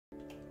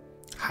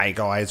Hey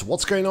guys,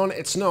 what's going on?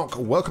 It's Nock.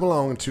 Welcome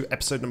along to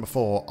episode number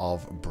 4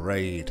 of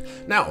Braid.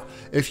 Now,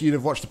 if you'd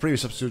have watched the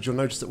previous episode, you'll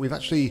notice that we've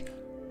actually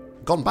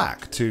gone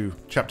back to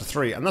chapter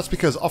 3, and that's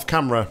because off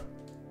camera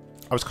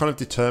I was kind of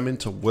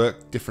determined to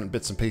work different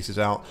bits and pieces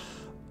out.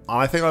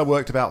 I think I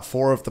worked about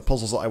 4 of the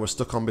puzzles that I was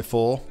stuck on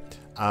before.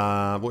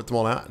 Worked them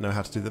all out, know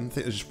how to do them. I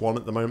think there's just one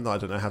at the moment that I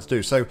don't know how to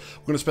do. So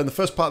we're going to spend the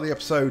first part of the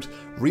episode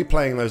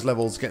replaying those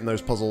levels, getting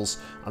those puzzles,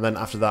 and then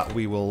after that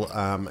we will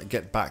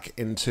get back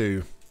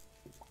into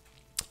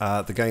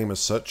the game as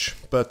such.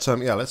 But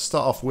yeah, let's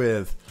start off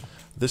with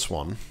this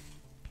one.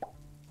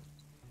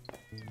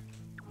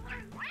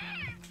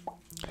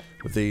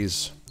 With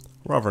these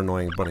rather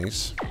annoying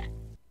bunnies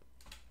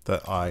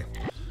that I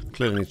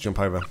clearly need to jump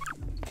over.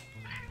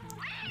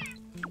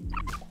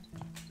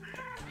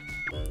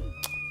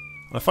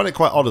 I find it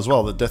quite odd as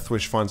well that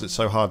Deathwish finds it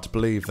so hard to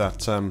believe that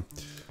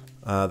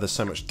there's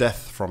so much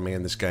death from me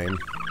in this game.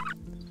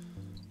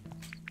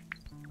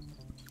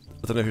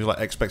 I don't know if he's like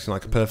expecting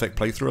like a perfect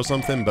playthrough or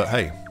something, but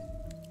hey,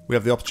 we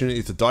have the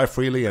opportunity to die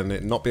freely and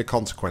it not be a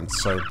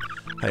consequence, so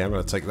hey, I'm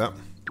going to take that.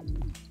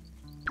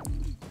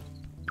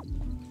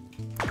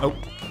 Oh,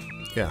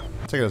 yeah,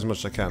 take it as much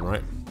as I can,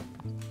 right?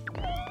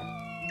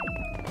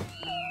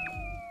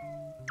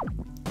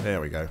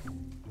 There we go.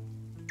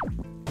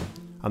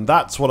 And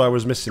that's what I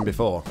was missing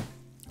before.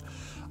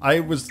 I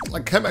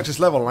came back to this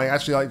level and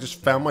I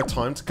just found my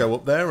time to go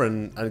up there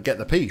and get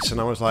the piece, and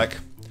I was like,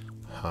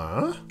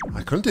 huh?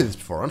 I couldn't do this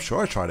before, I'm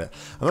sure I tried it.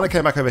 And then I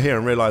came back over here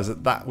and realised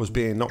that that was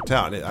being knocked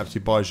out, and it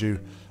actually buys you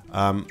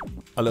a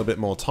little bit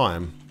more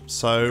time.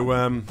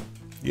 So,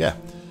 yeah,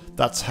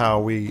 that's how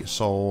we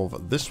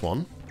solve this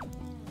one.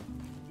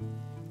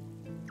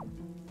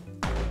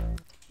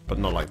 But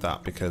not like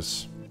that,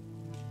 because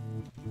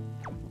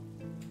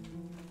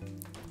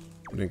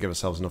we didn't give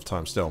ourselves enough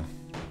time still.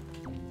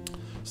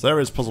 So there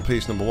is puzzle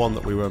piece number 1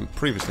 that we were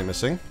previously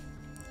missing.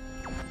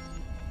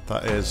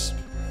 That is...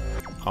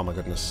 oh my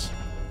goodness.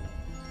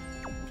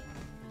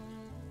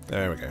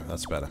 There we go,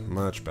 that's better.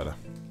 Much better.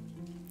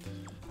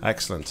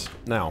 Excellent.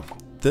 Now,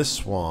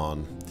 this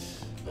one.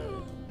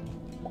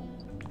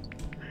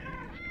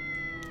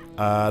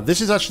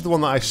 This is actually the one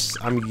that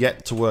I'm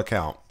yet to work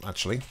out,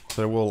 actually.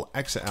 So we'll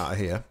exit out of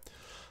here.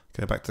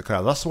 Go back to the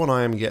cloud. That's the one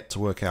I am yet to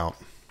work out.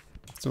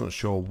 Still not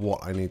sure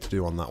what I need to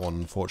do on that one,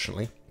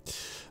 unfortunately.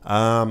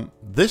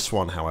 This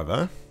one,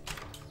 however,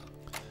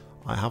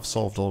 I have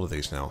solved all of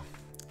these now.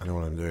 I know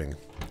what I'm doing.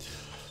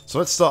 So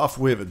let's start off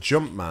with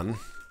Jumpman.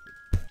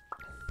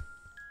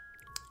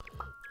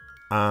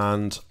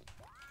 And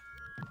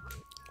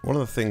one of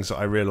the things that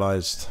I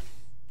realised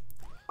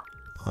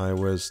I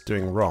was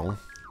doing wrong,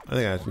 I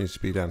think I need to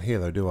be down here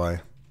though, do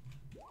I?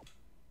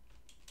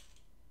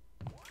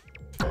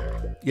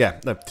 Yeah,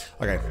 no,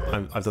 okay,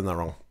 I've done that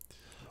wrong.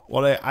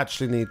 What I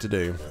actually need to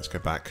do, let's go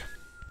back.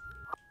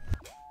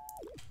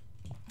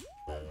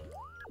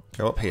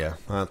 Go up here,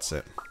 that's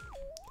it.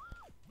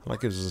 That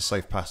gives us a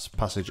safe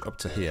passage up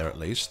to here at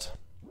least.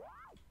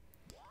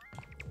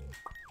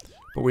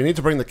 But we need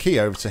to bring the key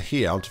over to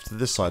here, onto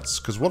this side,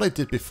 because what I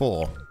did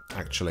before,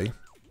 actually,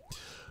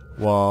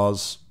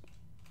 was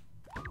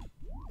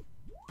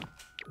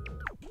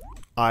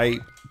I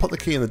put the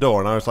key in the door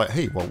and I was like,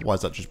 hey, well, why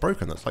is that just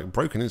broken? That's like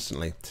broken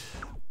instantly.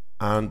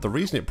 And the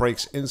reason it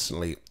breaks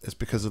instantly is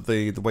because of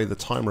the way the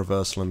time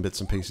reversal and bits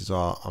and pieces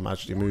are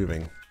actually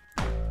moving.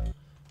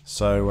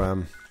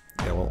 So,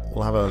 yeah,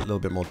 we'll have a little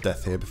bit more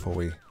death here before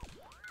we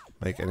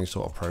make any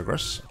sort of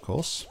progress, of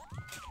course.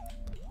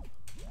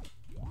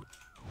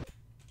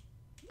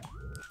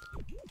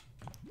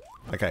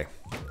 Okay,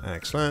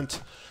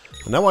 excellent.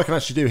 And now what I can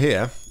actually do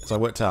here, as I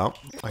worked out,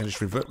 I can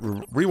just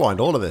rewind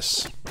all of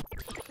this.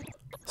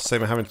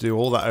 Save me having to do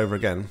all that over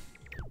again.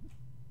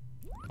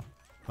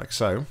 Like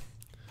so.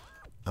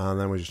 And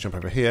then we just jump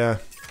over here.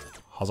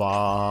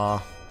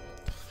 Huzzah!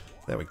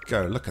 There we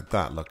go. Look at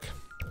that. Look.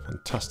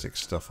 Fantastic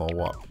stuff, or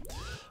what?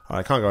 Alright,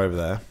 I can't go over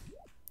there.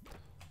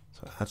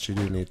 So I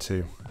actually do need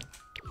to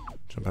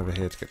jump over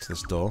here to get to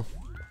this door.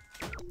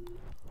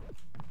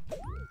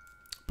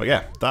 But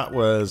yeah, that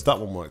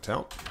one worked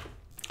out.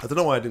 I don't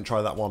know why I didn't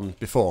try that one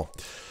before.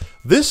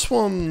 This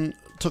one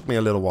took me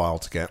a little while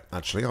to get,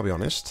 actually, I'll be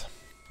honest.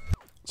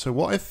 So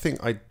what I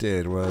think I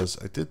did was,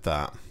 I did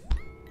that.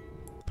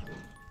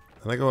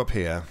 And I go up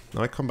here,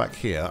 then I come back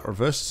here, that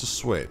reverses the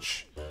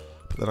switch.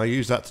 But then I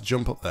use that to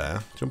jump up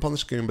there, jump on the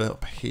Goomba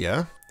up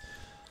here.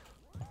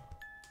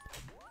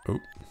 Oh,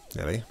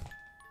 nearly.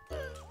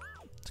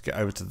 To get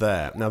over to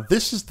there. Now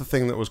this is the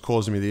thing that was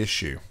causing me the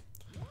issue.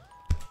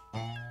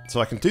 So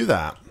I can do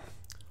that,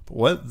 but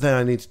what then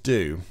I need to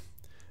do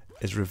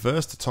is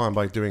reverse the time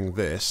by doing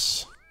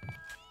this.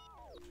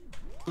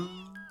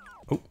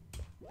 Oh.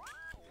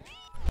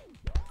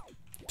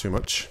 Too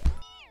much.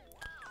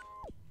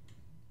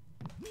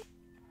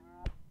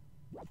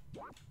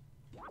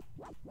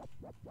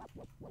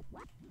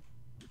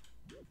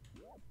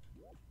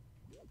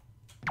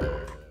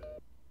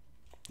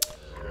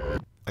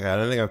 Okay, I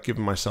don't think I've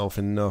given myself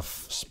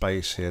enough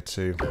space here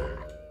to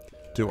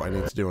do what I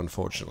need to do,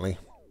 unfortunately.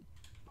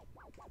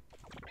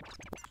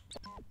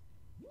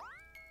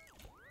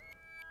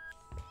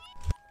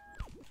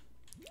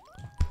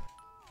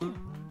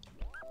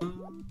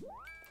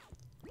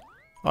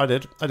 I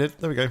did.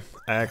 There we go.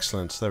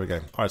 Excellent. There we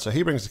go. Alright, so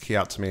he brings the key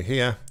out to me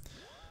here.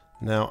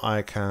 Now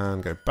I can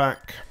go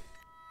back.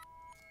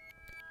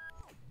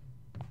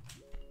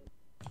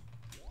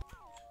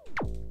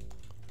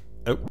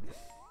 Oh.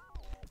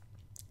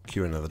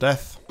 Cue another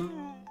death.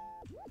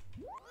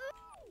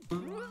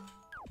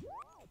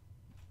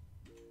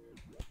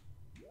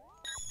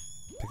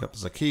 Pick up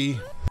the key.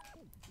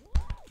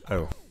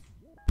 Oh.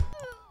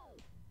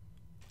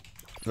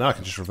 Now I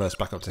can just reverse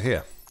back up to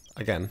here.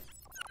 Again.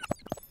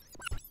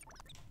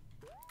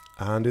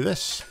 And do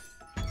this.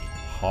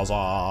 Huzzah!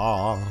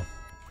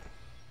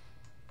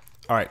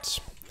 Alright.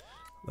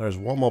 There's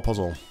one more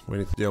puzzle we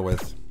need to deal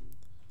with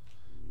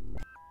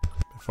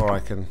before I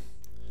can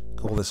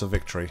call this a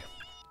victory.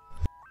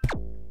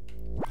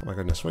 Oh my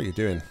goodness, what are you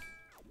doing?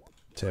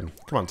 Tim.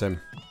 Come on, Tim.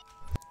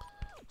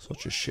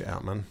 Sort your shit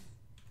out, man.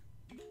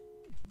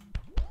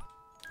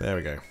 There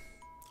we go.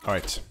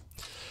 Alright.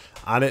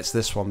 And it's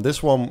this one.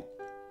 This one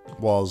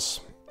was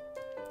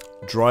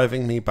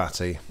driving me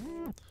batty.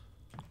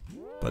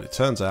 But it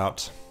turns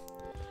out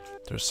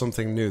there's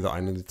something new that I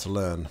needed to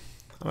learn.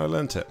 And I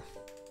learnt it.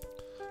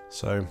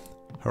 So,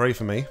 hooray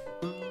for me.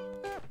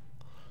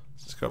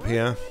 Let's go up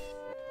here.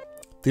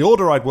 The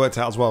order I'd worked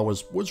out as well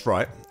was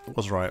right. It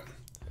was right.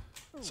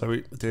 So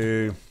we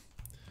do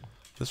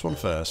this one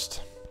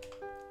first.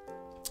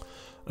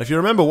 And if you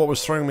remember, what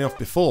was throwing me off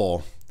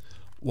before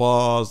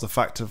was the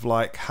fact of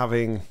like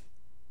having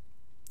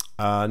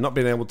not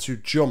being able to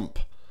jump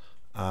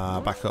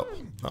back up.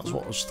 That's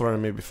what was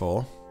throwing me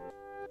before.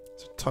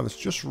 So time this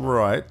just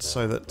right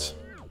so that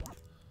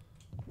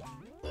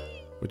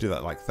we do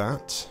that like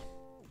that.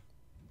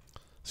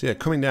 So yeah,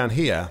 coming down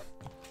here,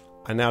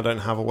 I now don't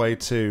have a way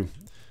to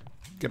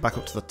get back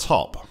up to the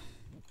top.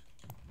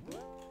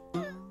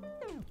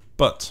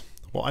 But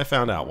what I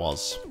found out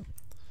was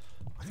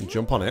I can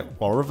jump on it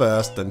while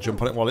reversed, then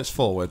jump on it while it's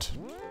forward.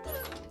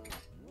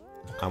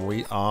 And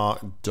we are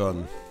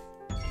done.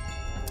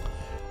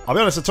 I'll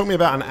be honest, it took me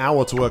about an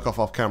hour to work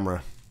off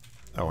camera.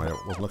 Oh, I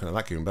wasn't looking at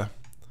that Goomba.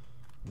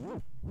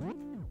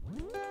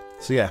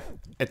 So yeah,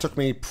 it took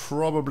me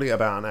probably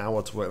about an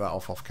hour to work that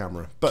off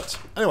camera. But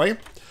anyway,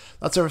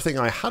 that's everything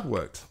I had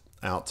worked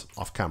out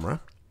off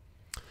camera.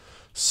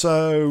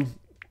 So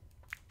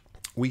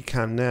we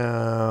can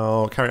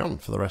now carry on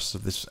for the rest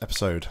of this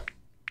episode.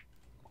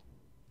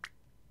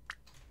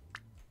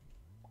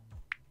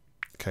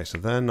 Okay, so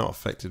they're not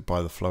affected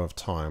by the flow of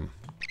time.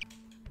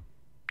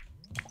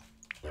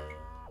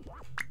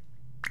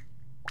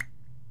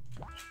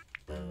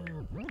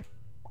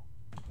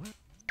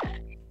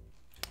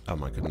 Oh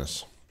my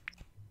goodness.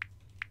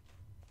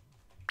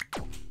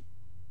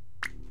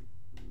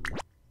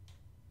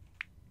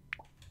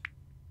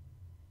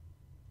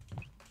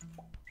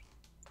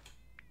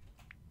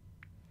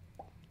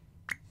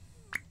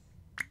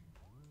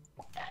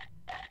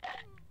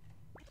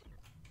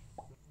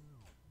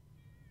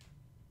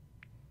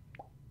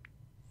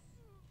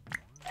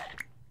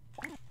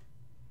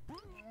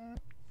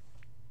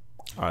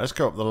 Alright, let's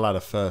go up the ladder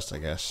first, I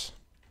guess.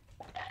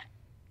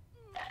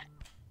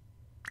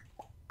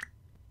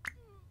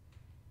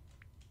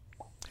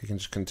 He can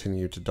just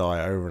continue to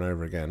die over and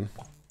over again.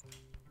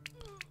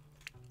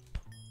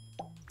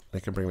 They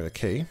can bring me the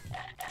key.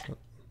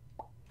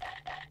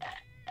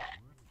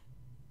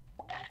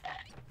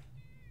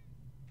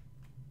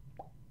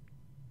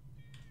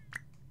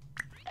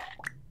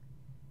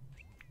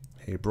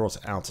 He brought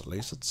it out at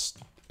least. It's,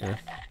 you know,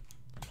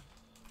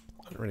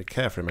 I don't really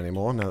care for him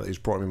anymore now that he's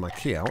brought me my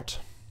key out.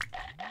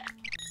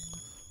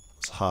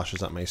 As harsh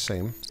as that may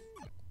seem.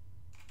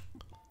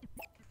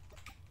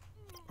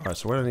 Alright,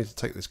 so where do I need to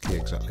take this key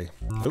exactly?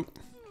 Oh.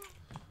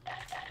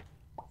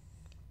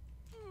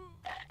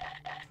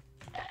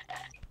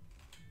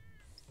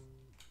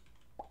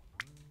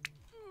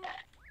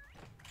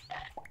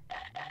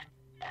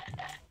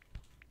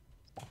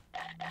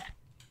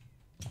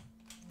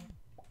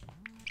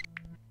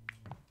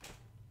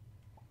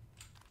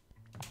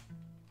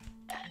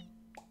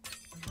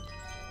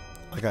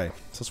 Okay,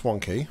 so that's one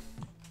key.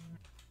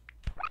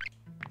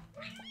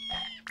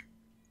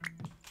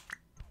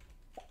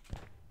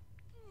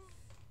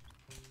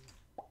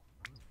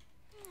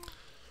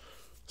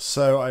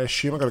 So I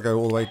assume I've got to go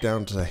all the way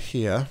down to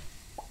here.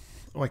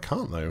 Oh, I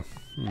can't though.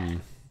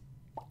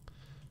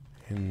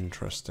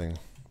 Interesting.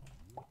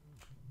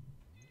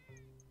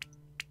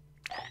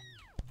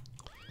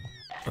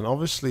 And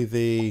obviously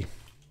the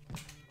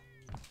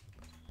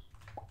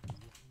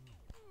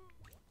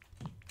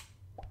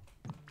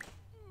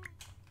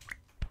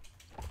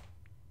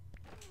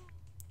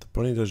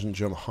bunny doesn't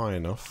jump high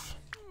enough.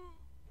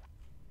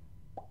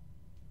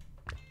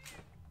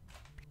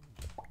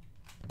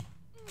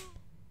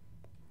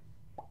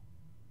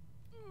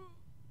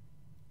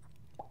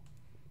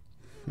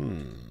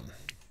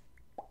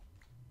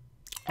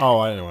 Oh,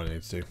 I know what I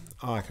need to do.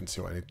 Oh, I can see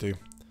what I need to do.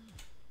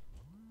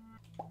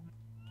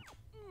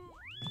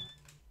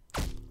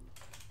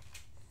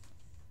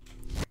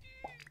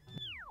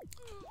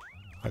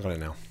 I got it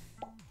now.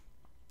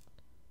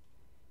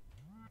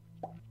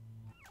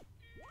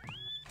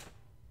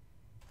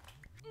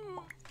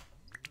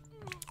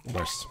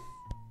 Nice.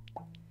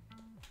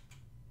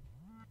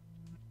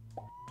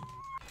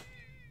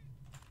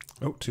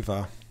 Oh, too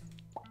far.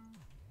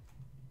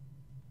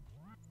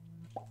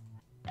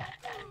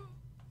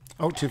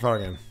 Oh, too far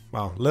again.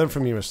 Wow, learn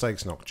from your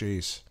mistakes, Nock.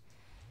 Jeez.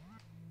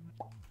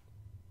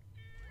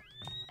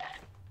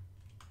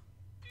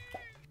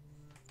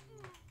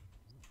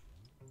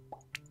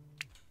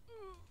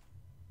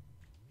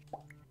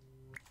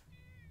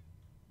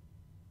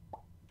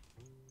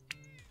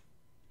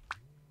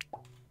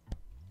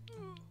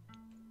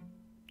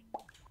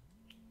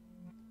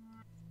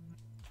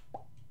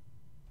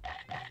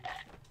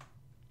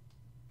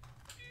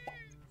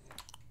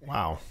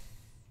 Wow.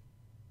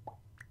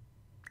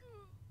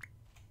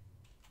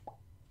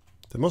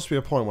 There must be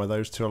a point where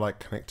those two are like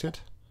connected.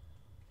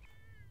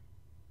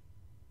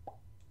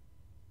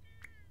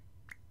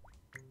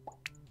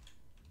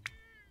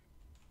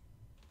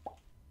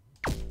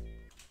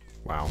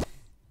 Wow.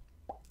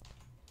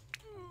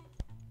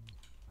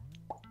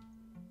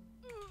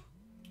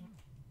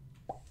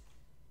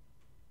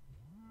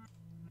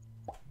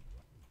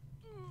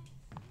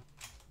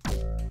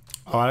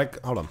 Oh,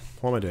 hold on.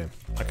 What am I doing?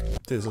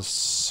 There's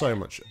so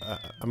much,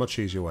 a much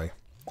easier way.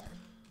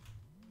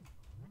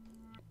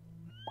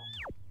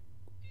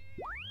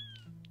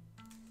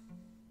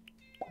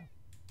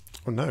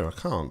 Oh no, I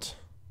can't.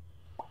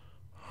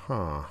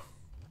 Huh.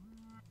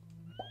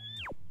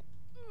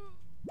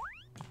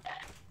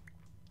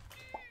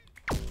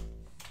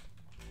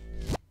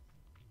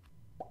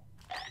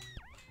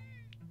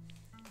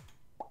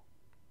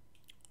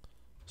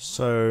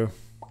 So...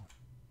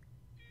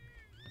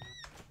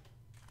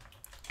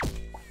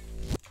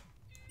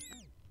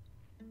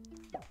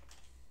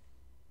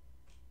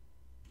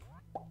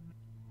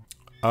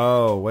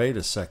 Oh, wait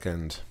a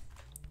second.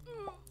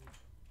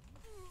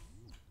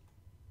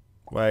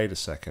 Wait a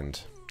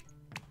second.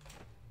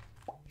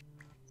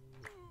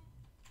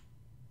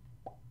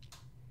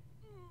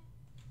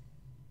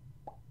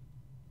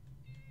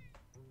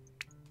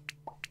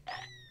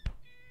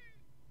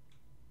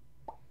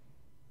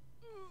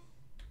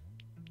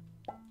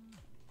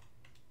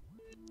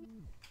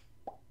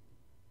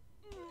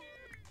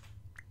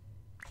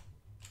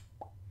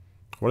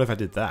 What if I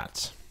did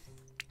that?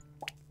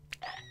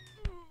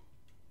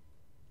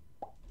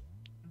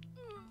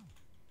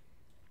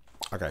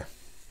 Okay,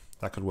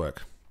 that could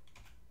work.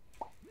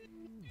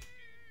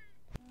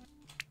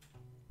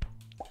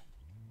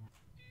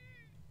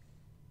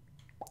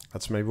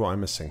 That's maybe what I'm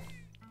missing.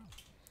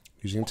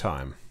 Using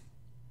time.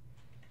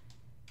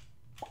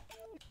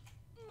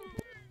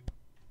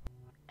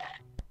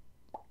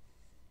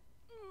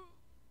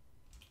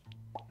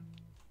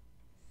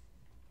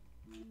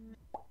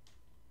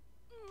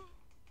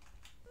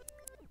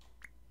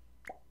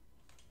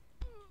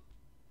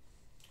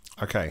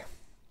 Okay.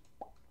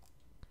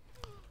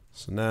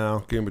 So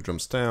now, Goomba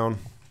jumps down.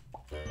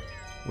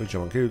 We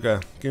jump on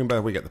Googa.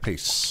 Goomba, we get the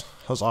piece.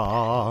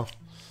 Huzzah!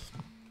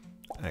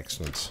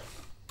 Excellent.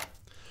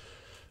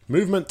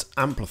 Movement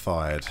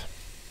amplified.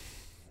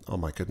 Oh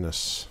my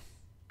goodness.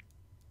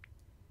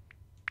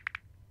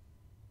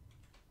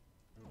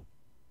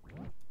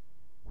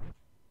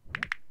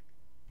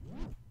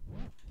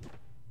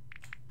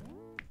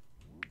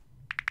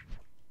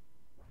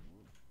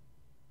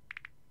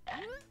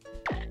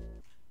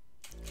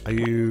 Are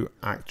you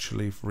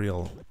actually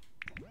real?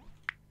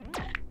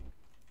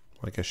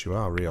 Well, I guess you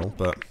are real,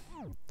 but...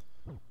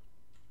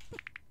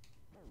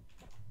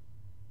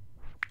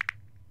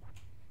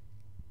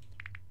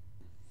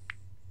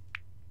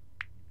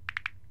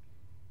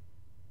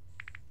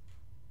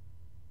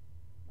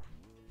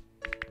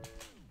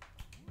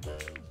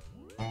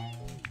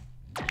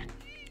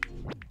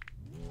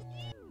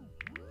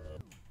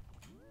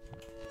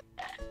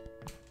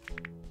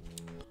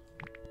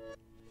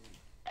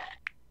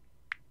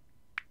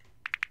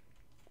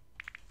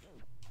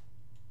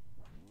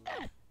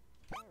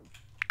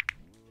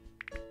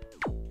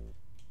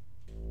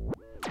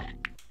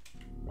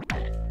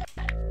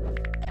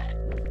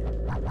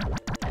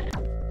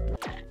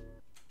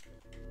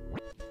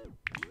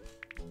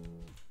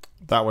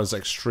 That was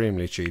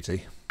extremely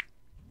cheaty.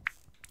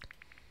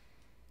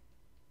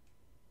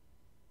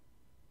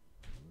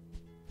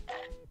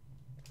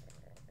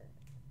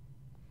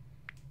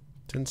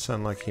 Didn't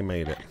sound like he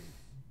made it.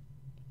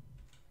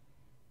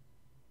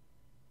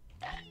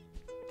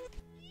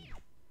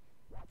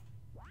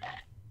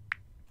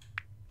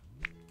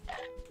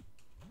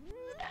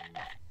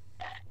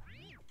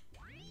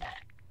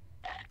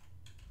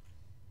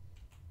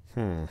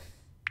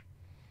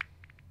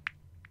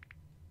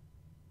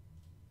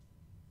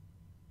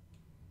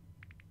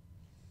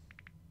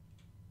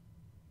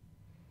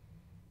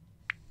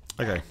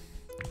 Okay.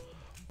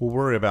 We'll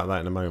worry about that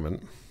in a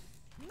moment.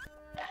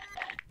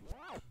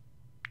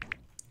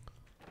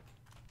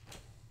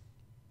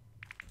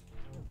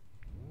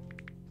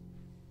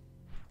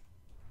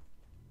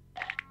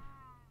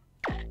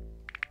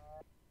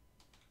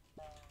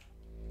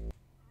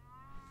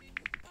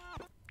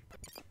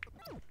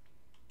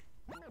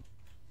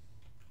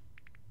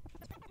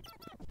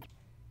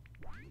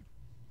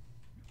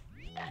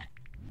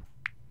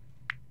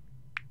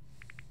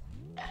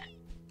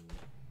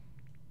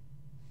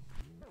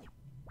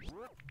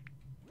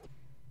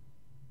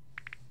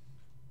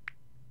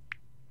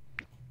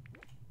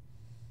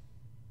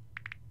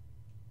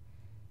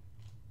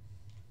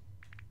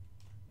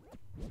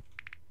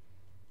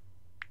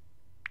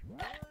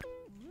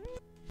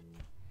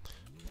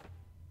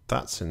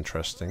 That's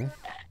interesting.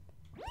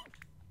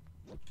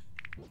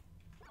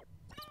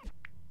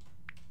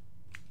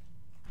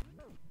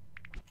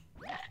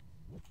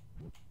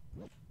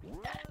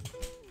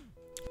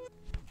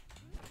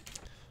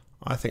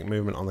 I think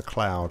movement on the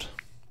cloud.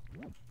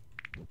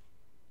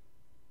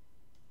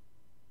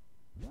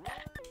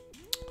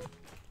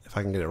 If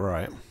I can get it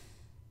right.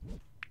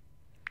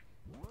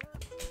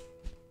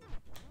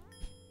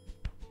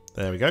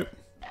 There we go.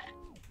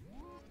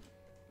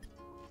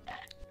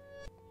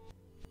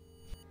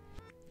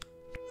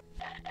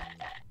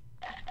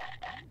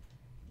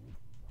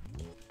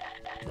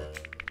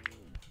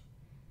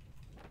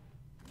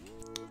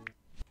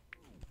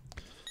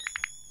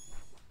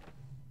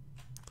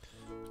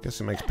 Guess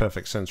it makes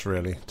perfect sense,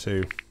 really,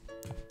 to...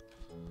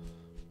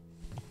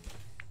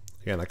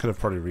 Again, I could have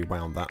probably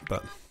rewound that,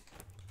 but...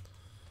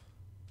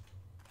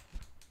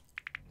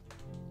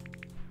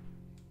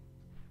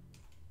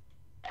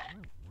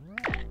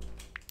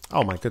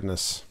 Oh my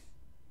goodness.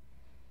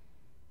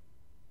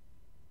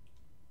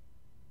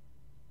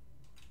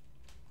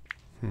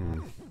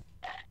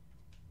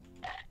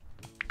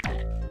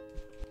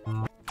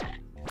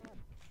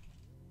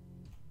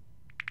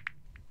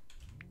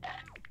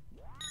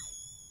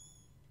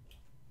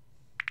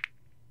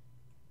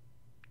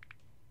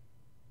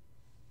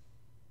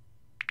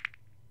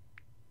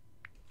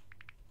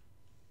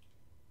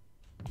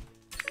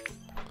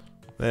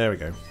 There we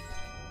go.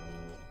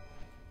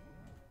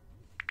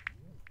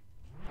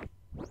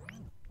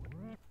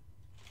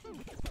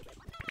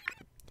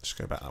 Just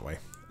go back that way.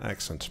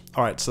 Excellent.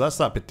 Alright, so that's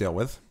that bit dealt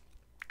with.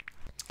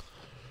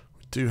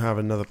 We do have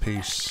another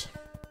piece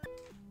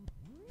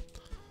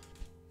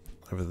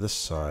over this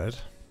side.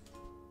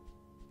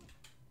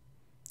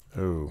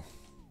 Oh.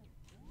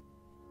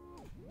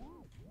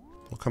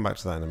 We'll come back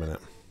to that in a minute.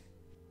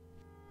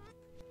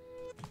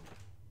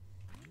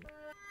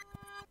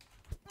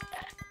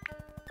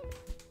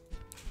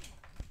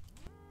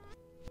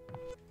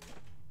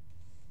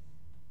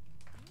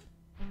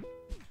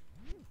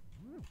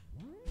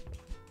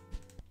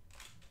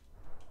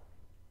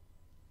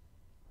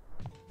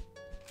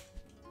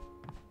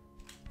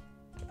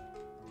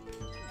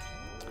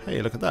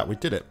 Hey, look at that, we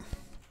did it.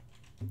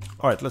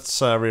 Alright, let's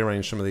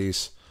rearrange some of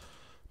these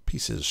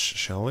pieces,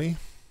 shall we?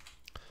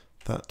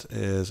 That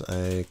is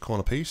a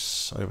corner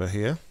piece over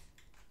here.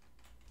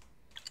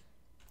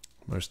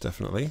 Most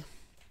definitely.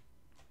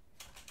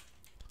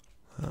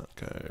 That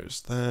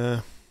goes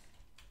there.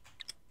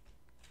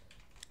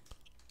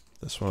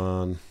 This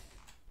one.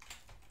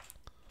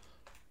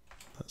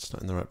 That's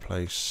not in the right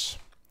place.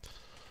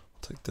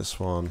 I'll take this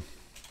one.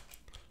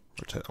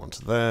 Rotate that one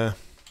to there.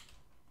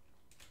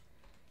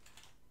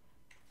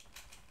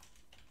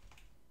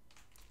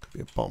 Could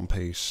be a bottom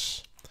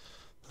piece.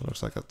 That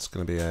looks like that's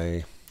going to be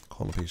a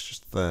corner piece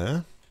just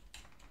there.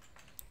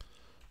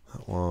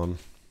 That one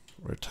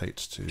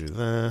rotates to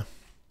there.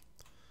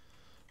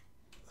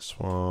 This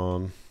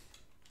one.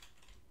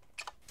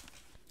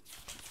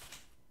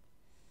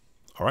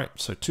 Alright,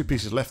 so two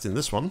pieces left in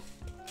this one.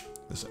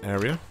 This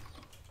area.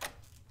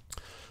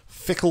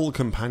 Fickle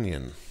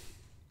Companion.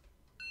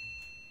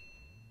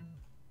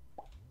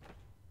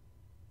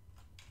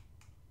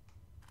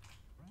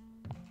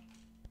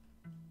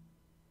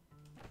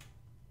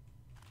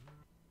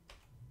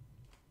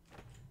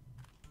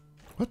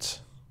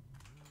 What?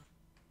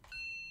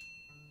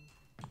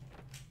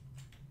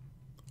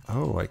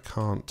 Oh, I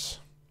can't.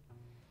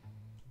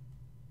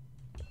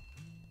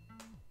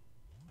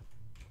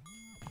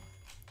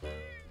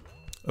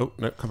 Oh,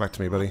 no, come back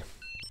to me, buddy.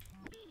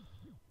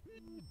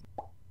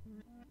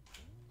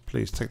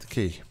 Please, take the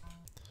key.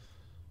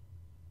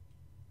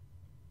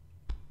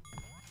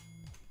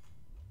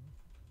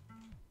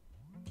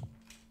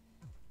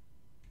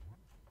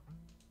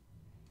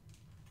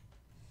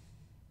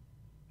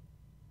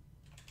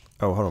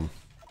 Oh, hold on.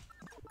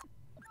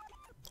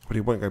 But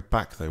he won't go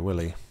back, though, will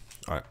he?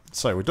 Alright,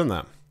 so we've done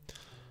that.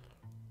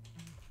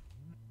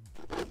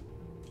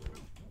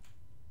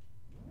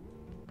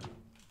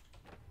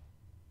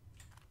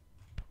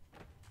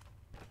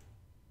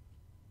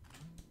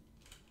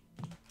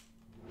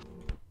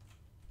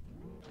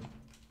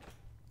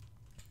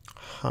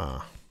 Huh.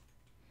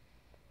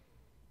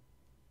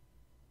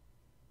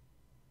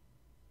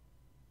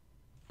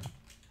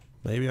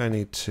 Maybe I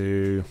need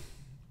to...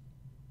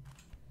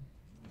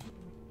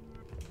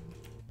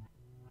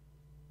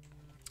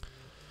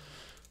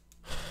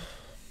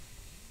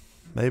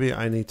 Maybe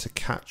I need to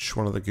catch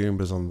one of the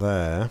Goombas on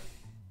there.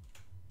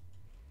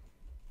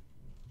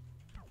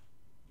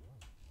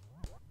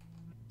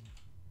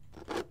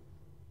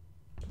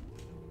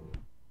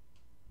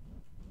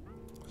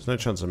 There's no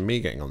chance of me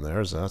getting on there,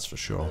 is there? That's for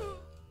sure.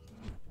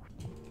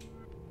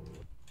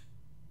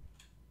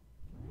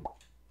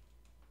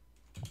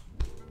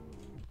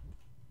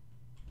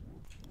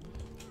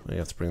 You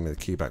have to bring me the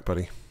key back,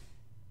 buddy.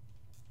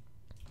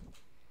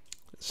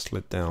 It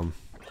slid down.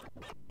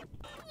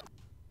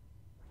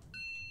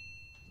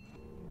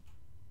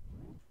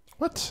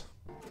 What?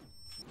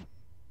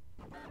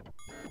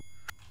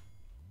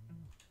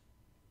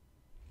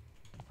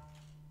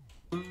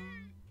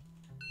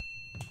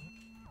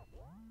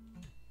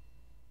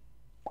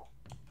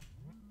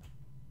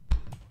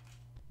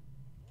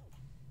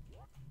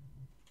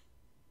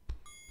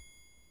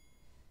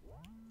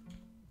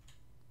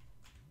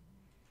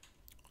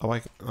 Oh,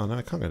 oh no,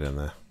 I can't go down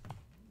there.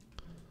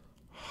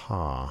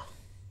 Ha.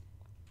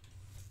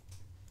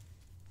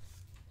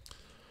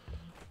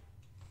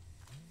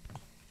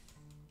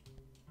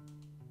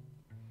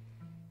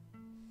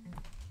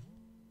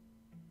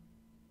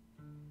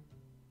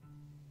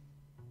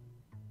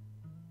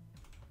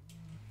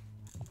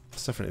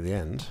 That's definitely the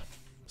end.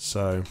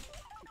 So...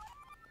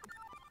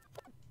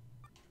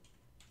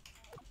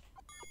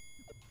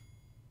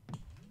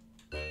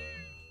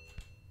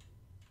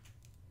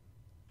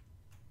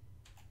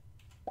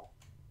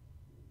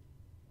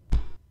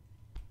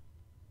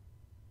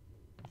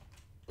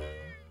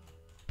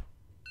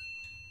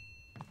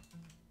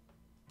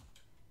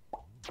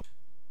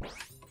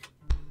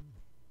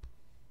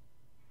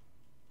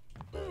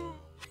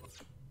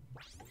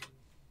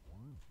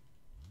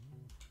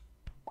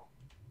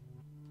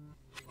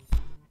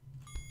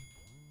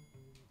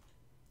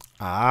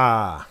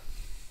 Ah,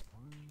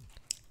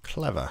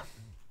 clever.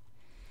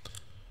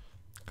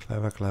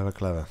 Clever, clever,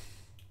 clever.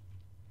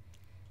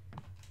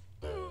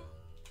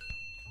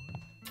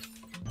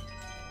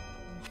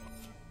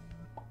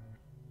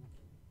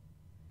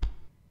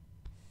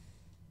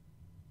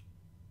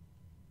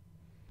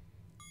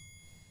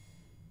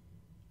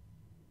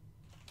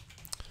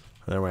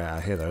 Anyway,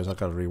 I hear those. I've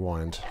got to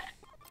rewind.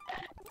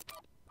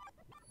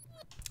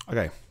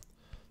 Okay,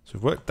 so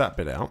we've worked that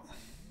bit out.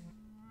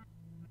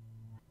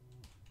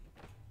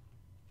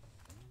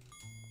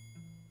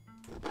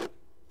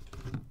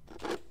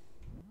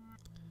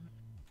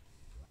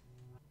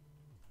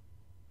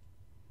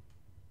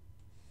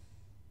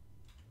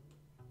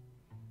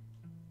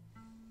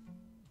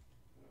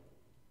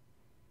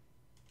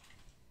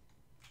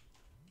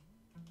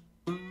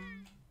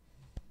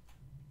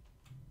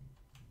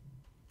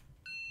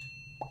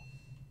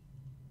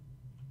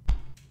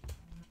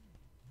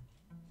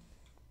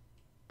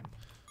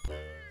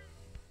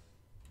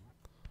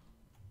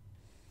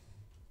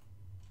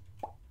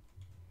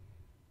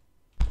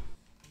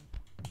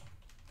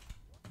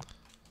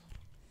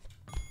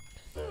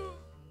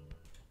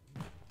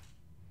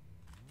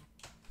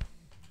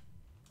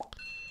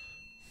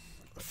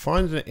 I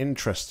find it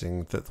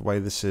interesting that the way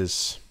this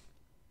is...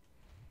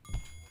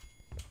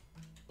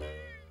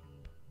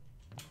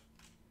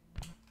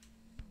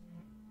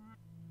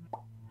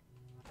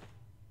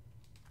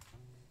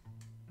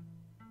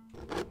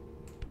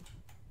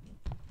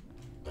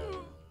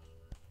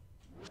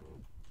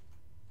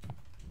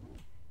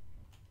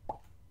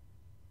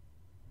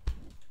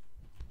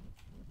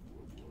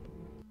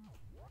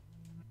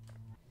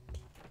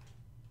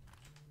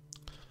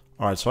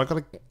 Alright, so I've got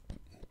to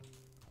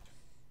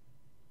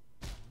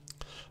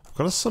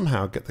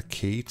somehow get the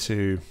key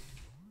to...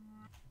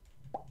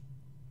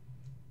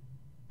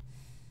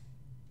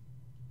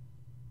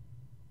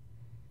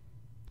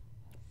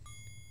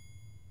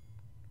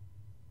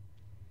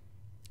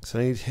 So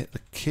I need to hit the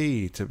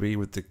key to be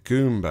with the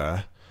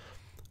Goomba,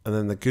 and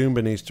then the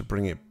Goomba needs to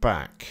bring it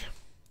back.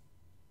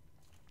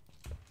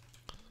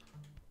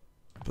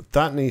 But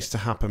that needs to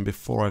happen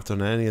before I've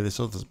done any of this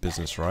other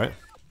business, right?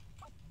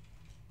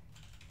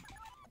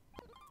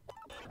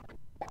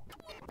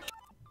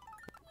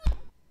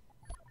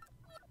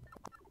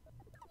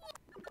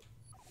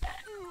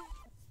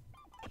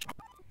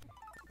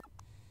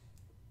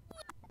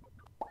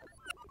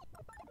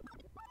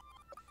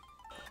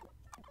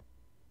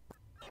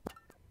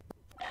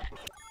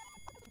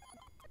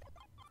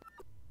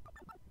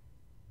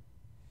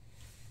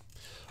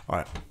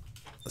 Alright,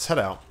 let's head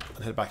out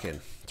and head back in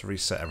to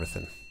reset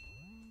everything.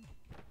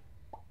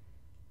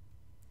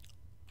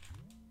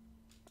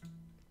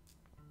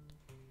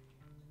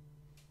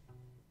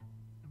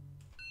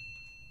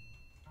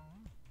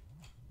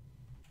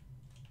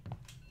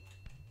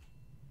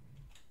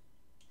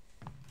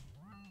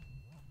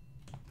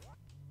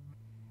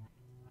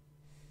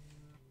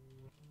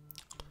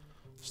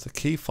 So the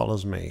key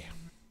follows me,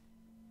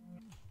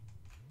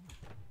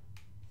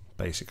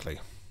 basically.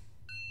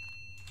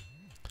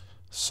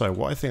 So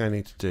what I think I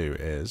need to do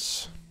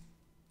is...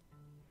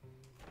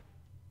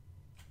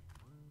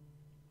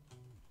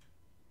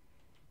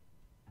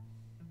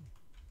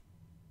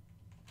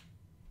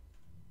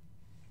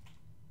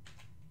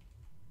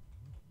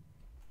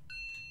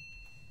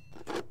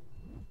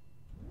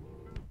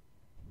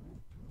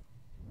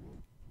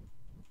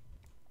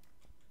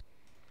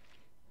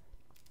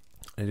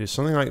 I do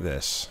something like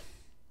this.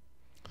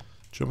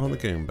 Jump on the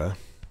Goomba.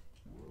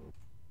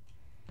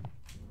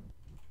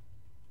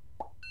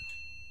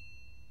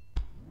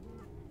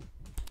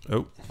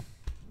 Oh.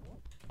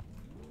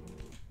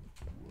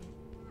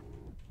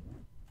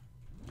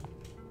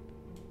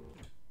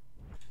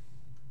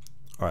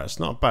 Alright, it's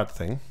not a bad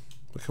thing.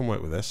 We can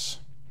work with this.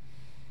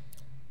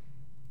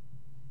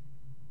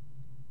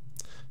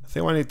 The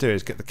thing I need to do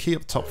is get the key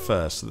up top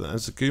first, so that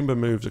as the Goomba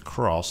moves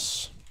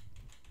across...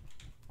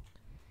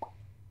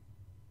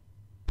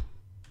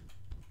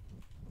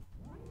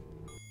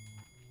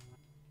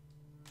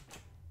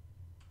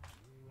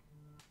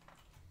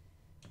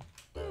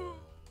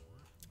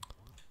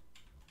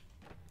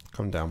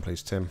 Come down,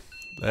 please, Tim.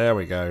 There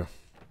we go.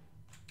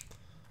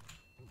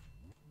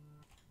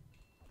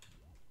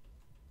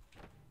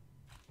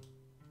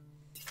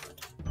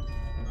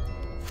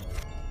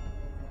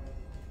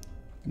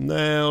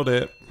 Nailed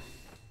it.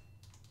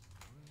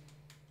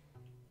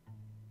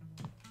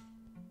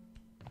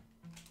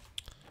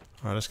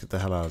 Alright, let's get the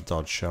hell out of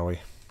Dodge, shall we?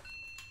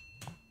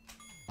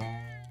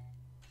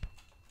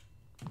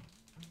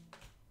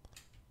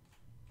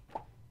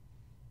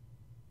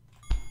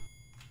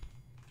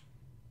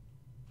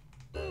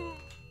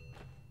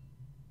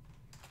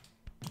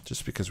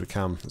 Just because we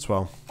can as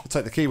well. We'll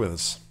take the key with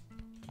us.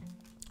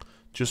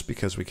 Just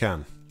because we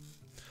can.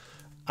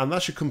 And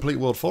that should complete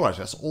World 4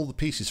 actually. That's all the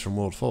pieces from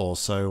World 4,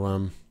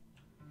 so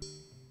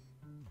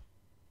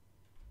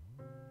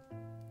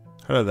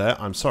hello there,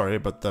 I'm sorry,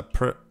 but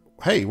the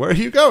hey, where are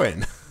you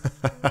going?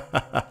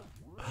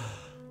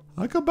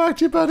 I'll come back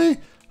to you, buddy.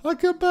 I'll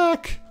come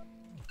back.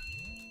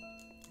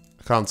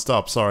 I can't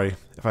stop, sorry.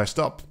 If I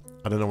stop,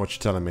 I don't know what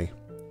you're telling me.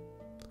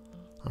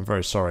 I'm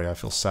very sorry, I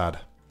feel sad.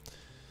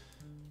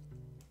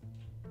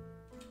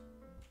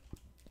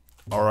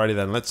 Alrighty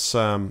then, let's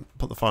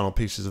put the final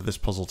pieces of this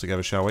puzzle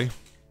together, shall we?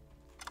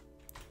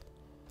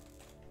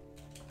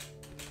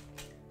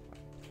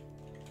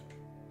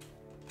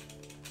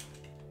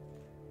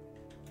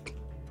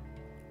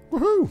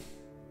 Woohoo!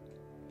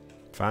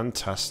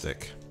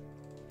 Fantastic.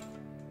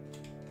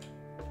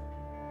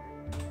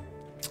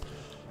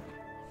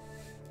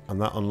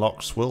 And that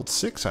unlocks World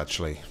 6,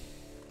 actually.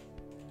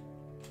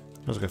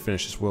 I was going to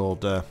finish this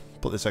world,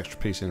 put this extra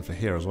piece in for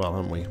here as well,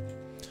 haven't we?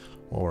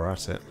 While we're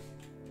at it.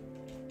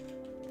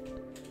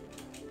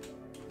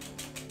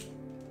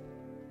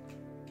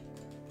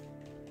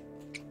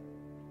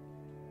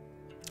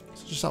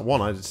 Just that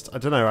one, I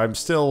don't know, I'm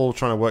still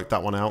trying to work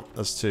that one out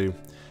as to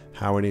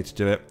how we need to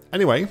do it.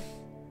 Anyway,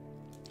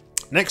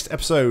 next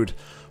episode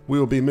we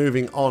will be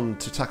moving on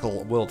to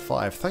tackle World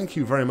 5. Thank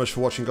you very much for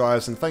watching,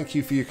 guys, and thank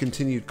you for your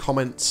continued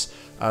comments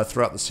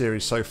throughout the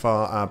series so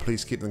far.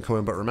 Please keep them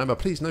coming, but remember,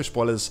 please, no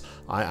spoilers.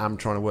 I am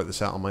trying to work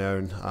this out on my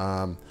own,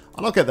 and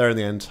I'll get there in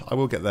the end. I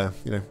will get there.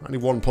 You know, only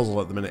one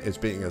puzzle at the minute is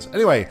beating us.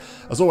 Anyway,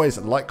 as always,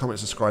 like, comment,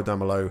 subscribe down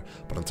below.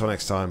 But until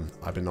next time,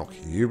 I've been Nock,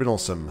 you've been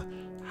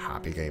awesome.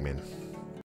 Happy gaming.